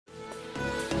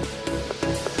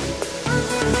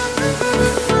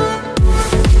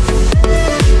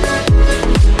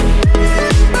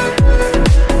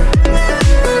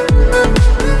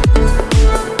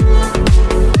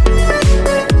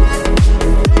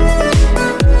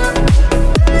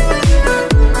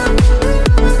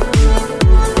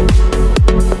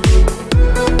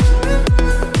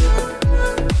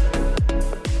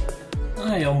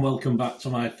back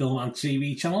to my film and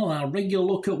TV channel, and our regular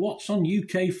look at what's on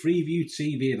UK FREEVIEW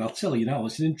TV. And I'll tell you now,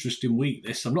 it's an interesting week,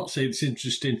 this. I'm not saying it's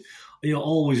interesting,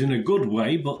 always in a good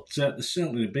way, but there's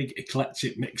certainly a big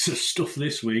eclectic mix of stuff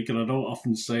this week, and I don't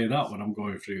often say that when I'm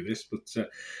going through this, but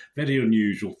very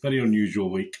unusual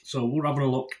week. So we're having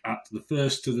a look at the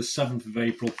 1st to the 7th of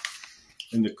April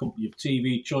in the company of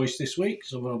TV choice this week.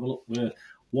 So we'll have a look at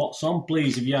what's on.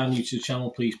 Please, if you are new to the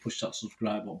channel, please push that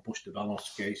subscribe button, push the bell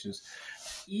notifications.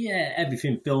 Yeah,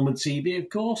 everything film and TV, of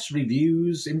course.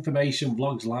 Reviews, information,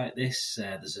 vlogs like this.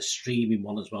 There's a streaming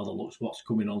one as well that looks what's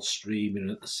coming on streaming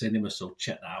at the cinema, so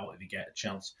check that out if you get a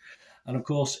chance. And of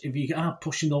course, if you are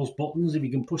pushing those buttons, if you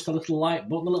can push the little like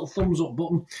button, the little thumbs up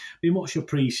button, be much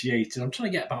appreciated. I'm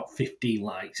trying to get about 15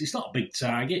 likes. It's not a big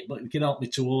target, but if you can help me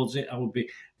towards it, I would be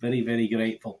very, very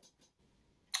grateful.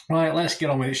 Right, let's get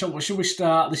on with it. Shall we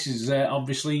start? This is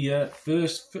obviously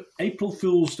first April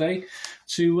Fool's Day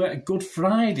to Good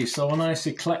Friday, so a nice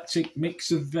eclectic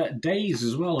mix of days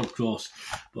as well, of course.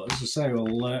 But as I say,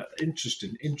 well,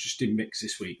 interesting mix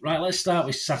this week. Right, let's start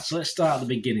with Saturday. Let's start at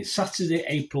the beginning. Saturday,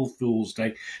 April Fool's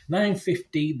Day,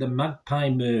 9:50. The Magpie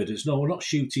Murders. No, we're not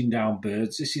shooting down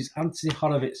birds. This is Anthony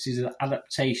Horowitz's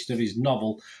adaptation of his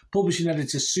novel. Publishing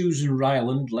editor Susan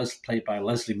Ryland, played by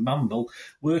Leslie Manville,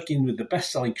 working with the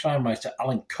best-selling crime writer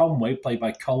Alan Conway, played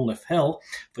by Colin Hulston,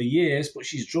 for years, but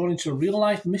she's drawn into a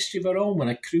real-life mystery of her own when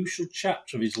a crucial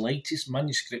chapter of his latest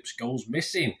manuscripts goes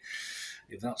missing.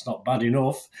 If that's not bad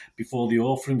enough, before the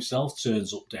author himself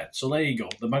turns up dead. So there you go,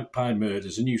 The Magpie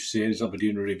Murders, a new series. I'll be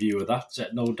doing a review of that,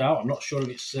 no doubt. I'm not sure if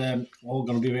it's all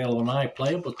going to be available on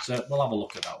iPlayer, but we'll have a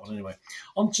look at that one anyway.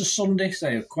 On to Sunday,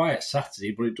 say a quiet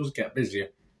Saturday, but it does get busier.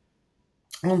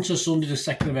 On to Sunday the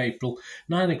 2nd of April,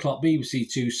 9 o'clock,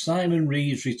 BBC Two, Simon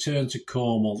Reeve's return to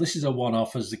Cornwall. This is a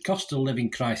one-off as the cost of living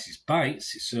crisis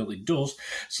bites, it certainly does.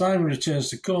 Simon returns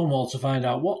to Cornwall to find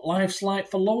out what life's like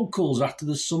for locals after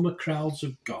the summer crowds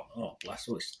have gone. Oh, bless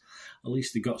us. At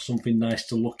least they've got something nice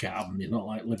to look at, haven't they? Not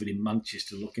like living in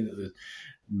Manchester looking at the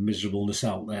miserableness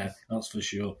out there, that's for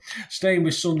sure. Staying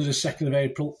with Sunday the 2nd of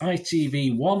April,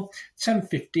 ITV1,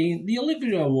 10:15, the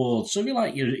Olivia Awards. So if you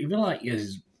like your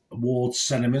awards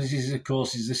ceremony, this, of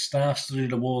course, is the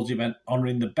star-studded awards event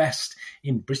honouring the best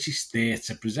in British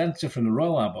theatre. Presenter from the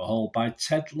Royal Albert Hall by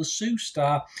Ted Lasso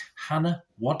star Hannah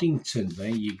Waddington. There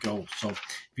you go. So if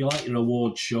you like your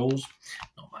award shows,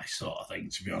 not my sort of thing,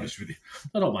 to be honest with you.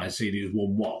 I don't mind seeing who's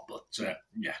won what, but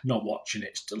yeah, not watching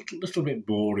it. It's a little bit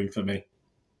boring for me.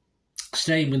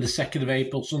 Staying with the 2nd of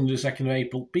April, Sunday the 2nd of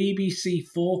April, BBC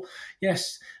 4.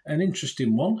 Yes, an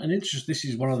interesting one. This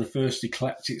is one of the first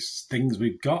eclectic things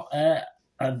we've got. A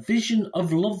Vision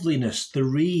of Loveliness, The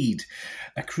Read.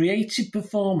 A creative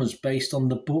performance based on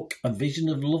the book A Vision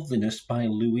of Loveliness by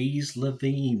Louise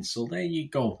Levine. So there you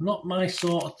go. Not my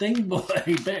sort of thing, but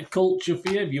a bit of culture for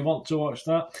you if you want to watch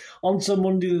that. On to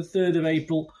Monday the 3rd of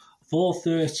April,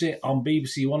 4:30 on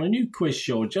BBC One, a new quiz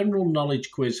show, a general knowledge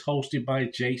quiz hosted by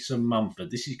Jason Manford.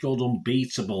 This is called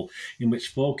Unbeatable, in which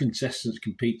 4 contestants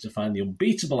compete to find the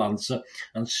unbeatable answer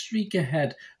and streak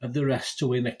ahead of the rest to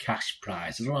win a cash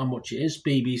prize. I don't know how much it is,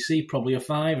 BBC, probably a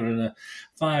fiver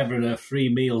and a free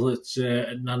meal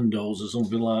at Nando's or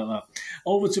something like that.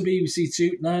 Over to BBC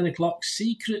Two, 9 o'clock,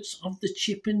 Secrets of the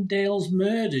Chippendales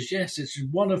Murders. Yes, it's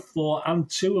 1 of 4 and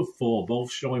 2 of 4, both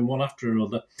showing one after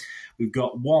another. We've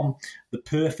got 1, The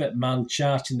Perfect Man,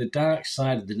 charting the dark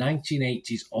side of the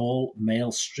 1980s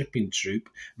all-male stripping troupe,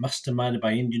 masterminded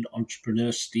by Indian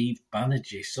entrepreneur Steve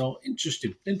Banerjee. So,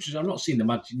 interesting. I've not seen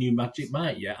the new Magic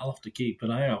Mike yet. I'll have to keep an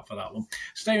eye out for that one.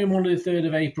 Staying Monday the 3rd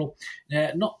of April,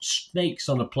 not snakes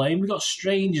on a plane. We've got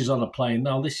strangers on a plane.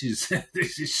 Now, this is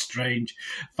this is strange.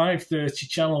 5:30,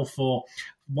 Channel 4.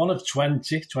 1 of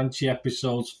 20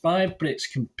 episodes. 5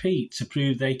 Brits compete to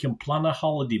prove they can plan a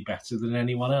holiday better than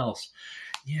anyone else.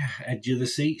 Yeah, edge of the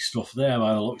seat stuff there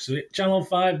by the looks of it. Channel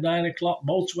 5, 9 o'clock,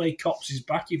 Motorway Cops is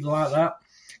back, if you like that.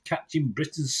 Catching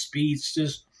Britain's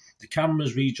speedsters. The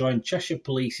cameras rejoin Cheshire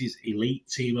Police's elite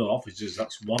team of officers.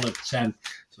 That's 1 of 10.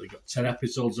 So we've got 10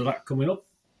 episodes of that coming up.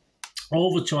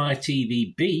 Over to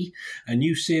ITVB, a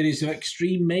new series of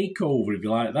Extreme Makeover, if you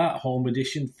like that. Home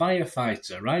edition,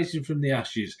 Firefighter, rising from the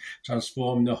ashes,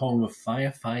 transforming the home of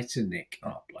firefighter Nick.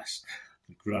 Oh, bless.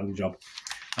 Grand job.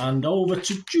 And over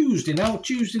to Tuesday now,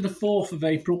 Tuesday the 4th of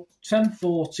April,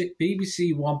 10:40,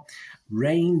 BBC One,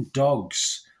 Rain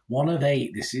Dogs. 1 of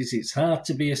 8, this is. It's Hard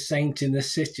to Be a Saint in the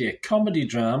City, a comedy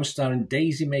drama starring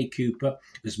Daisy May Cooper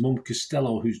as Mum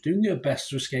Costello, who's doing her best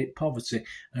to escape poverty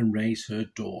and raise her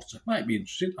daughter. Might be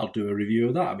interesting. I'll do a review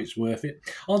of that if it's worth it.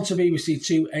 On to BBC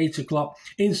Two, 8 o'clock.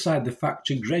 Inside the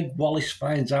Factory, Greg Wallace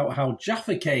finds out how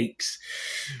Jaffa Cakes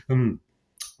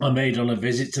I made on a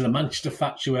visit to the Manchester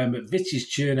factory where McVitie's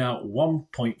churn out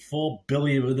 1.4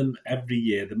 billion of them every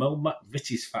year. The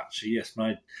McVitie's factory, yes,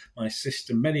 my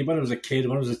sister, when I was a kid,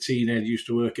 when I was a teenager, used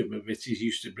to work at McVitie's,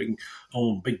 used to bring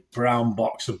home a big brown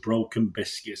box of broken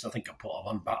biscuits. I think I put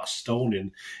on about a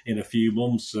stone in a few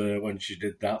months when she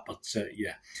did that. But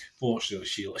yeah, fortunately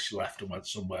she left and went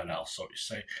somewhere else, so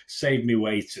it saved me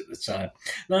weight at the time.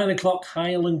 9 o'clock,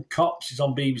 Highland Cops is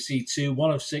on BBC Two.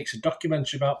 1 of 6, a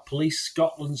documentary about Police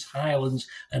Scotland's Highlands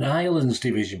and Islands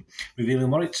Division, revealing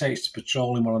what it takes to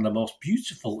patrol in one of the most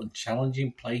beautiful and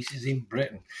challenging places in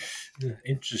Britain.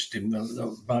 Interesting.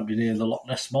 That might be near the Loch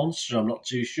Ness Monster, I'm not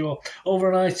too sure.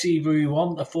 Over on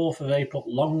ITV1, the 4th of April,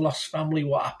 Long Lost Family,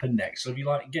 What Happened Next? So if you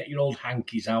like, get your old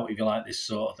hankies out if you like this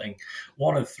sort of thing.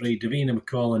 1 of 3, Davina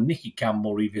McCall and Nicky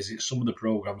Campbell revisit some of the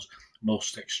programme's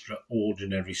most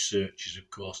extraordinary searches, of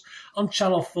course. On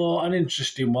Channel 4, an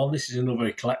interesting one. This is another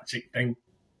eclectic thing.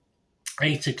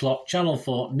 8 o'clock, Channel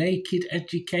 4, Naked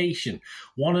Education.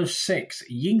 1 of 6,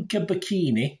 Yinka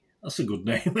Bikini. That's a good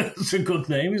name. That's a good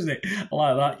name, isn't it? I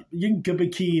like that. Yinka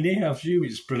Bikini. I assume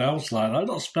it's pronounced like that.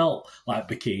 Not spelt like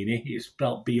bikini. It's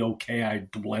spelt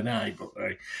Bokini. But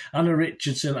Anna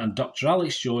Richardson and Dr.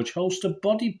 Alex George host a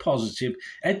body-positive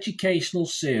educational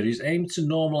series aimed to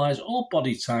normalise all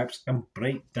body types and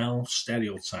break down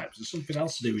stereotypes. There's something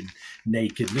else to do with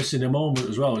nakedness in a moment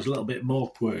as well. It's a little bit more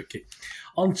quirky.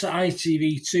 On to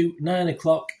ITV2, 9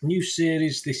 o'clock, new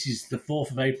series. This is the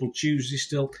 4th of April, Tuesday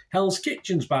still. Hell's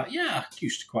Kitchen's back. Yeah,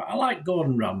 I like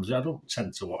Gordon Ramsay. I don't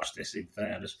tend to watch this, in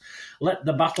fairness. Let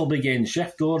the battle begin.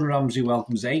 Chef Gordon Ramsay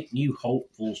welcomes 8 new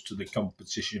hopefuls to the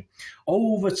competition.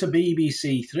 Over to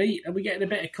BBC 3. Are we getting a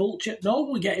bit of culture? No,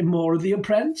 we're getting more of The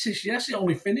Apprentice. Yes, it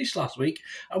only finished last week.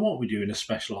 I won't be doing a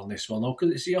special on this one, though,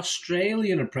 because it's the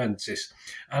Australian Apprentice.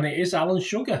 And it is Alan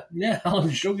Sugar. Yeah,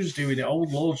 Alan Sugar's doing it.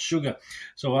 Old Lord Sugar.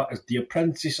 So The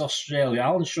Apprentice Australia,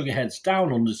 Alan Sugar heads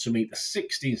down under to meet the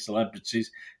 16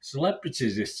 celebrities.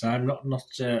 Celebrities this time,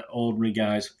 not ordinary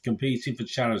guys competing for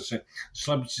charity.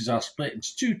 Celebrities are split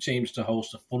into 2 teams to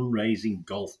host a fundraising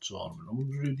golf tournament. I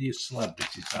wonder who the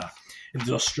celebrities are. If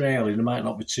they're Australian, they might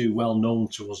not be too well known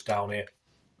to us down here.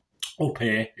 Up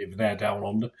here, if they're down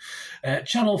under.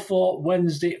 Channel 4,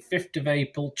 Wednesday, 5th of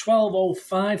April,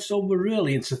 12:05. So we're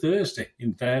really into Thursday,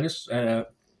 in fairness.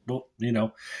 But, you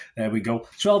know, there we go.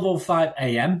 12:05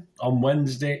 a.m. on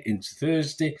Wednesday into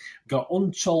Thursday. Got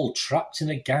Untold trapped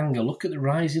in a gang. A look at the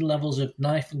rising levels of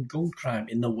knife and gun crime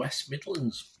in the West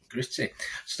Midlands. Gritty.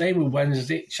 Staying with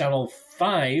Wednesday, Channel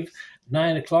 5,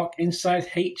 9 o'clock, inside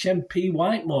HMP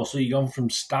Whitemoor. So you've gone from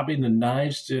stabbing and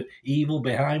knives to evil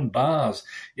behind bars.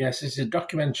 Yes, it's a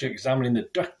documentary examining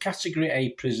the Category A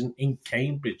prison in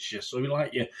Cambridgeshire. So if you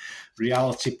like your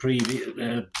reality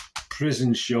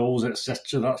prison shows,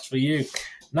 etc., that's for you.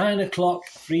 9 o'clock,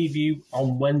 FREEVIEW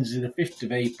on Wednesday, the 5th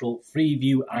of April,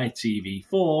 FREEVIEW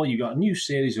ITV4. You've got a new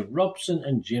series of Robson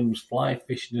and Jim's fly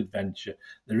fishing adventure.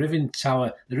 The River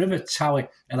Tower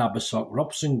and Abersock,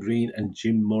 Robson Green and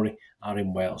Jim Murray are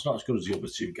in Wales. Not as good as the other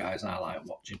 2 guys I like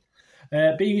watching.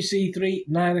 BBC 3,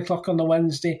 9 o'clock on the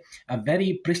Wednesday, a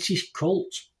very British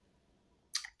cult.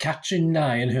 Catherine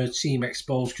Nye and her team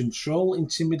expose control,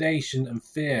 intimidation and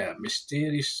fear,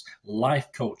 mysterious life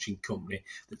coaching company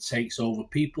that takes over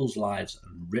people's lives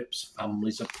and rips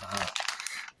families apart.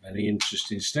 Very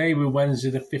interesting. Stay with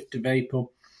Wednesday, the 5th of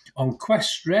April. On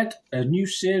Quest Red, a new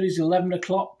series, 11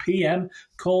 o'clock p.m,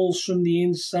 Calls from the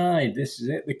Inside. This is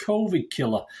it, the COVID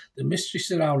killer, the mystery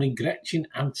surrounding Gretchen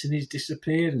Anthony's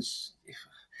disappearance.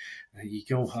 There you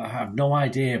go. I have no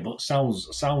idea, but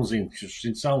sounds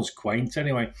interesting. Sounds quaint.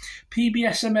 Anyway,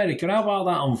 PBS America. How about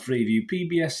that on FREEVIEW?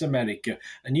 PBS America.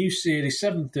 A new series,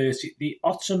 7:30. The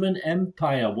Ottoman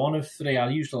Empire. 1 of 3. I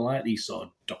usually like these sort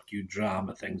of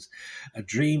docudrama things.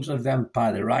 Dreams of the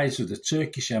Empire. The Rise of the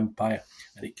Turkish Empire.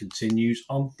 And it continues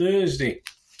on Thursday.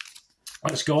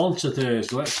 Let's go on to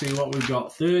Thursday. Let's see what we've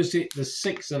got. Thursday, the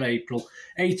 6th of April,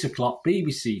 8 o'clock,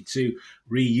 BBC 2,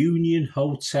 Reunion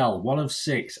Hotel, 1 of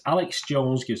 6. Alex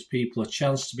Jones gives people a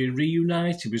chance to be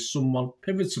reunited with someone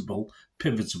pivotal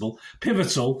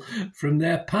from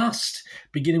their past,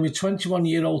 beginning with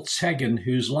 21-year-old Tegan,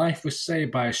 whose life was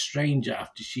saved by a stranger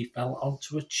after she fell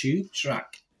onto a tube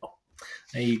track.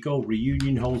 There you go,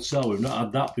 Reunion Hotel. We've not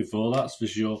had that before, that's for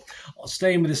sure.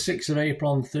 Staying with the 6th of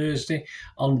April on Thursday.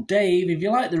 On Dave, if you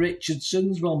like the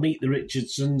Richardsons, well, meet the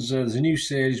Richardsons. There's a new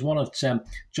series, 1 of 10.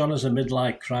 John has a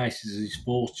midlife crisis, his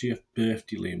 40th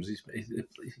birthday looms.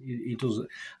 He does it.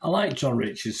 I like John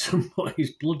Richardson, but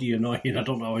he's bloody annoying. I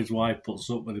don't know how his wife puts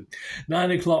up with him.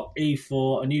 9 o'clock,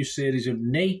 E4, a new series of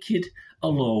Naked,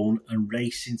 Alone and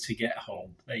Racing to Get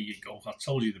Home. There you go. I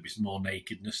told you there'd be some more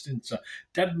nakedness, didn't I?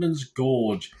 Deadman's Gorge.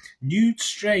 Forge. Nude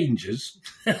strangers,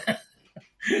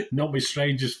 not be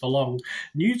strangers for long,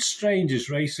 nude strangers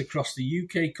race across the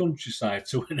UK countryside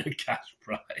to win a cash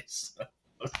prize.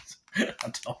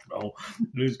 I don't know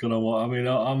who's gonna want. I mean,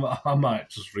 I might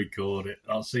just record it.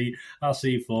 I'll see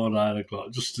for 9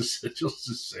 o'clock just to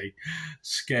see.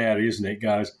 Scary, isn't it,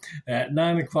 guys?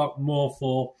 9 o'clock more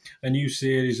for a new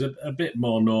series, a bit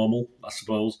more normal, I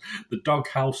suppose. The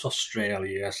Doghouse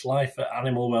Australia, yes, Life at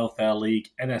Animal Welfare League,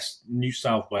 NS New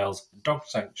South Wales Dog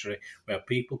Sanctuary, where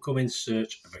people come in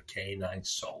search of a canine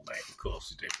soulmate. Of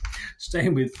course they do.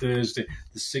 Staying with Thursday,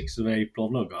 the 6th of April.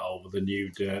 I've not got over the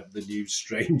nude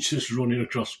strangers running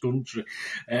across country.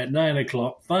 9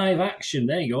 o'clock, 5 Action.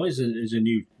 There you go. Is a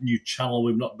new channel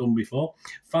we've not done before.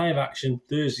 5 Action,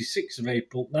 Thursday, 6th of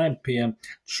April, 9 p.m.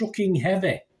 Trucking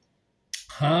Heavy,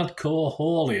 Hardcore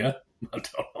Haulier. I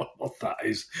don't know what that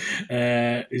is.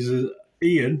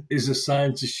 Ian is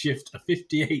assigned to shift a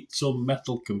 58-ton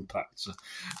metal compactor.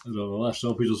 I don't know, let's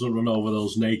hope he doesn't run over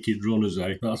those naked runners,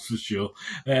 that's for sure.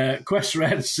 Quest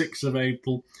Red, 6th of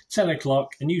April, 10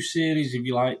 o'clock, a new series, if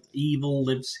you like, Evil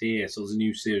Lives Here. So there's a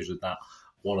new series of that,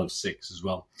 1 of 6 as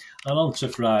well. And on to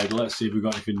Friday. Let's see if we've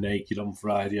got anything naked on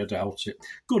Friday. I doubt it.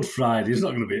 Good Friday. There's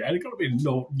not going to be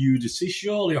no nudity,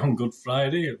 surely, on Good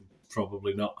Friday.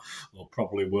 Probably not, or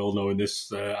probably will, knowing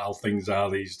this how things are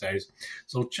these days.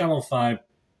 So Channel 5,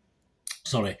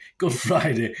 Good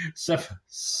Friday,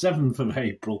 7th of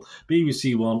April,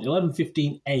 BBC One,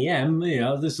 11:15 a.m.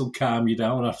 Yeah, this will calm you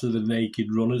down after the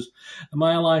naked runners.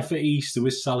 My Life at Easter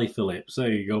with Sally Phillips. There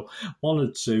you go. 1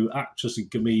 or 2, actress and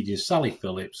comedian Sally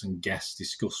Phillips and guests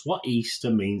discuss what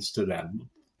Easter means to them.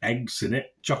 Eggs in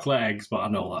it, chocolate eggs, but I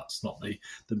know that's not the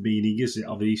meaning, is it,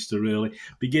 of Easter, really?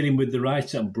 Beginning with the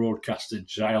writer and broadcaster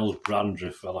Giles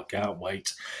Brandreth. Well, I can't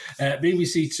wait.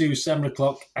 BBC 2, 7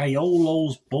 o'clock,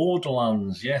 Iolo's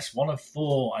Borderlands. Yes, 1 of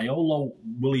 4. Iolo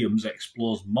Williams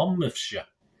explores Monmouthshire,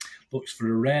 looks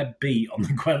for a rare bee on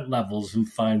the Gwent levels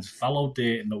and finds fallow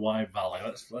deer in the Wye Valley.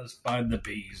 Let's find the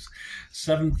bees.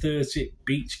 7:30,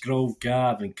 Beech Grove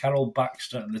Garden. Carol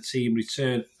Baxter and the team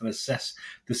return and assess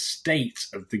the state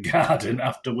of the garden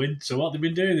after winter. What they've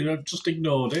been doing, they've just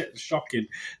ignored it. Shocking.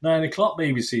 9 o'clock,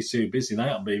 BBC 2. Busy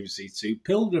night on BBC 2.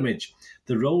 Pilgrimage,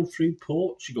 the road through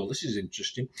Portugal. This is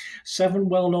interesting. 7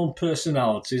 well-known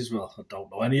personalities. Well, I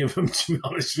don't know any of them, to be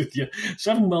honest with you.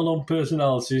 7 well-known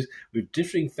personalities with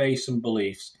differing faiths and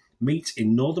beliefs meet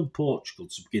in northern Portugal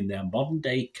to begin their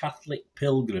modern-day Catholic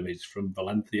pilgrimage from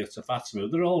Valencia to Fatima.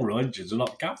 They're all religions, they're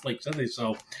not Catholics, are they?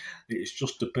 So it's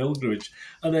just a pilgrimage.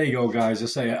 And there you go, guys. I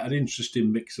say an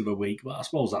interesting mix of a week, but I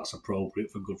suppose that's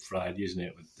appropriate for Good Friday, isn't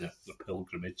it? With the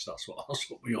pilgrimage, that's what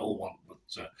we all want. But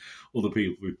other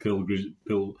people with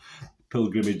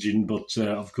pilgrimaging, but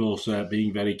of course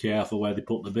being very careful where they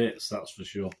put the bits, that's for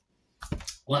sure.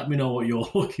 Let me know what you're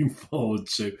looking forward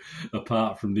to,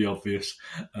 apart from the obvious.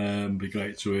 Be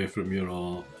great to hear from you,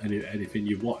 or anything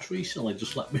you've watched recently.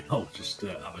 Just let me know. Just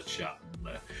have a chat,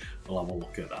 and we'll have a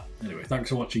look at that. Anyway, thanks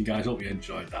for watching, guys. Hope you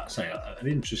enjoyed that. Say an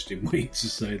interesting week, to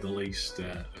say the least.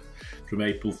 From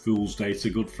April Fool's Day to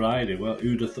Good Friday. Well,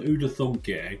 who'd have thunk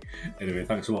it, eh? Anyway,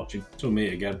 thanks for watching. Till me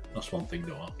again. That's one thing,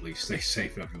 don't I? Please stay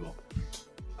safe, everyone.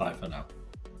 Bye for now.